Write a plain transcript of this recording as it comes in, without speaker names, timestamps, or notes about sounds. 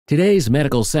Today's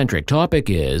medical-centric topic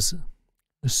is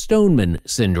Stoneman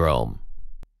Syndrome.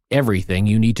 Everything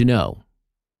you need to know.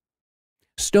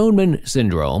 Stoneman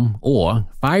Syndrome, or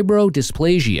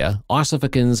Fibrodysplasia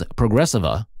Ossificans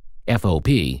Progressiva,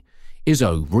 FOP, is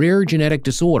a rare genetic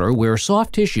disorder where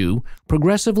soft tissue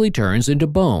progressively turns into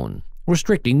bone,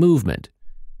 restricting movement.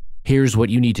 Here's what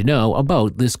you need to know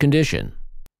about this condition.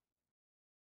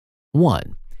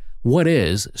 1. What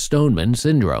is Stoneman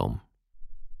Syndrome?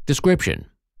 Description: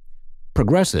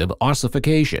 progressive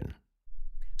ossification.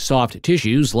 Soft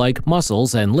tissues like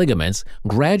muscles and ligaments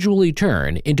gradually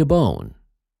turn into bone.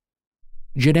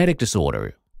 Genetic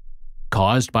disorder,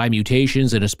 caused by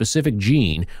mutations in a specific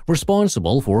gene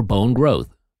responsible for bone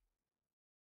growth.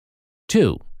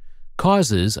 2.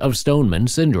 Causes of Stoneman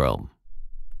Syndrome.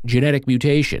 Genetic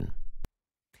mutation.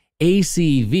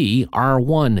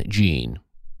 ACVR1 gene.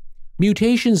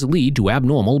 Mutations lead to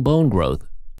abnormal bone growth.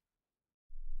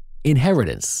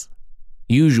 Inheritance.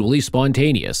 Usually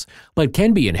spontaneous, but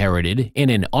can be inherited in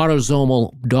an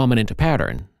autosomal dominant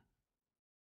pattern.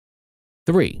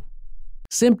 3.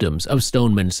 Symptoms of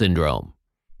Stoneman Syndrome.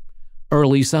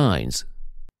 Early signs.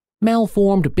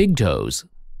 Malformed big toes,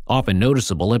 often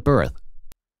noticeable at birth.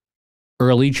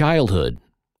 Early childhood.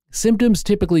 Symptoms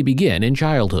typically begin in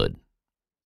childhood.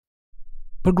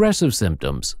 Progressive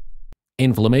symptoms.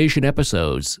 Inflammation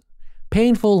episodes.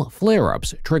 Painful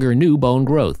flare-ups trigger new bone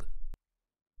growth.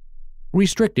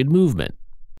 Restricted movement.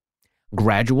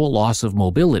 Gradual loss of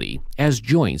mobility as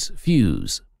joints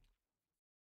fuse.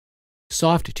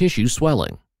 Soft tissue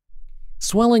swelling.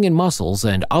 Swelling in muscles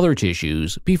and other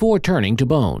tissues before turning to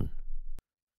bone.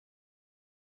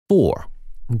 4.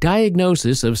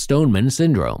 Diagnosis of Stoneman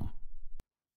Syndrome.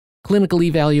 Clinical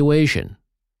evaluation.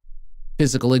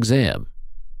 Physical exam.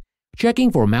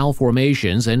 Checking for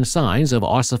malformations and signs of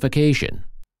ossification.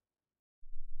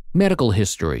 Medical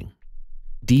history.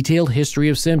 Detailed history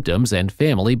of symptoms and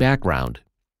family background.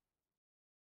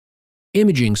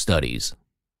 Imaging studies.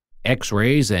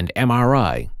 X-rays and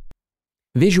MRI.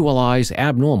 Visualize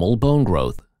abnormal bone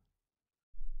growth.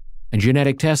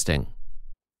 Genetic testing.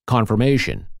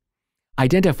 Confirmation.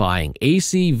 Identifying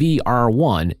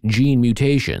ACVR1 gene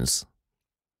mutations.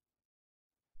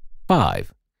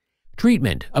 5.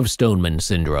 Treatment of Stoneman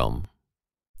Syndrome.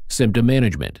 Symptom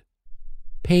management.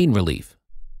 Pain relief.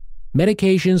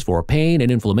 Medications for pain and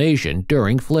inflammation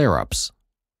during flare-ups.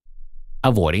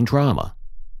 Avoiding trauma.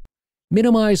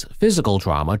 Minimize physical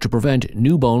trauma to prevent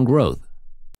new bone growth.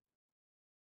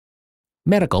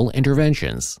 Medical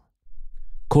interventions.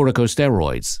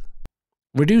 Corticosteroids.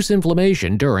 Reduce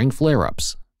inflammation during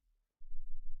flare-ups.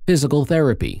 Physical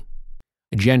therapy.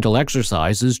 Gentle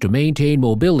exercises to maintain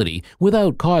mobility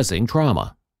without causing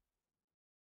trauma.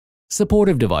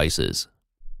 Supportive devices.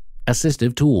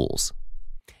 Assistive tools.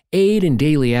 Aid in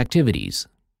daily activities.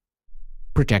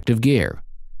 Protective gear.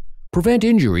 Prevent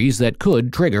injuries that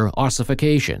could trigger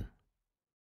ossification.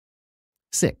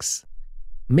 6.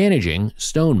 Managing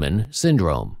Stoneman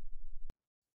Syndrome.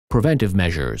 Preventive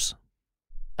measures.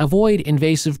 Avoid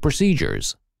invasive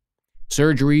procedures.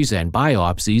 Surgeries and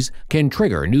biopsies can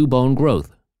trigger new bone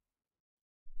growth.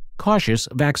 Cautious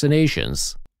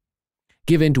vaccinations.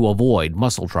 Given to avoid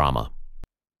muscle trauma.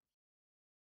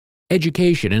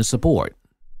 Education and support.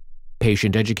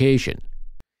 Patient education.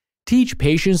 Teach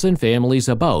patients and families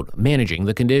about managing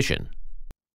the condition.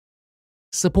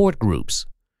 Support groups.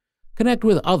 Connect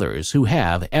with others who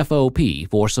have FOP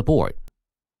for support.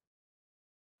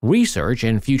 Research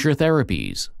and future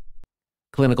therapies.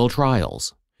 Clinical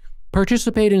trials.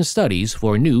 Participate in studies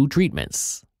for new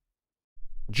treatments.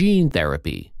 Gene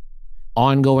therapy.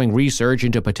 Ongoing research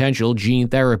into potential gene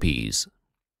therapies.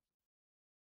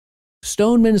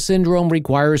 Stoneman Syndrome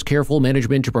requires careful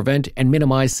management to prevent and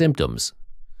minimize symptoms.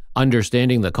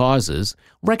 Understanding the causes,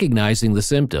 recognizing the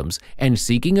symptoms, and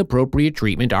seeking appropriate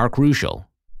treatment are crucial.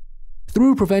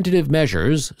 Through preventative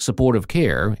measures, supportive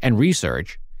care, and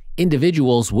research,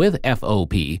 individuals with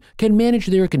FOP can manage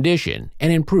their condition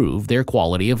and improve their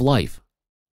quality of life.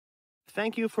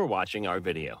 Thank you for watching our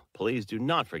video. Please do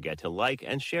not forget to like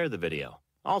and share the video.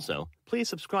 Also, please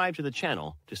subscribe to the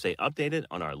channel to stay updated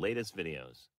on our latest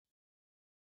videos.